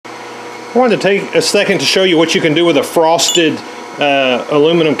I wanted to take a second to show you what you can do with a frosted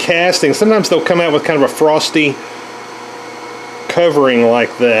aluminum casting. Sometimes they'll come out with kind of a frosty covering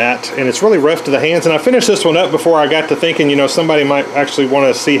like that, and it's really rough to the hands. And I finished this one up before I got to thinking, you know, somebody might actually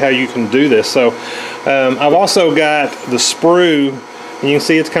want to see how you can do this. So I've also got the sprue, and you can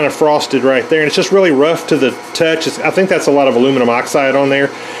see it's kind of frosted right there, and it's just really rough to the touch. I think that's a lot of aluminum oxide on there.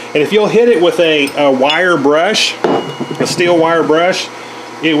 And if you'll hit it with a wire brush, a steel wire brush,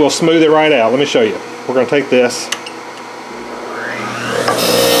 it will smooth it right out. Let me show you. We're going to take this.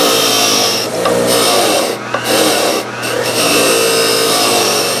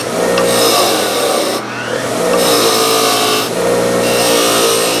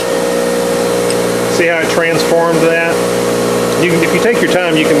 See how it transformed that? If you take your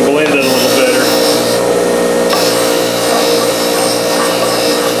time, you can blend it a little better.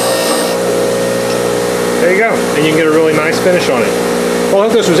 There you go. And you can get a really nice finish on it. Well, I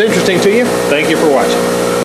hope this was interesting to you. Thank you for watching.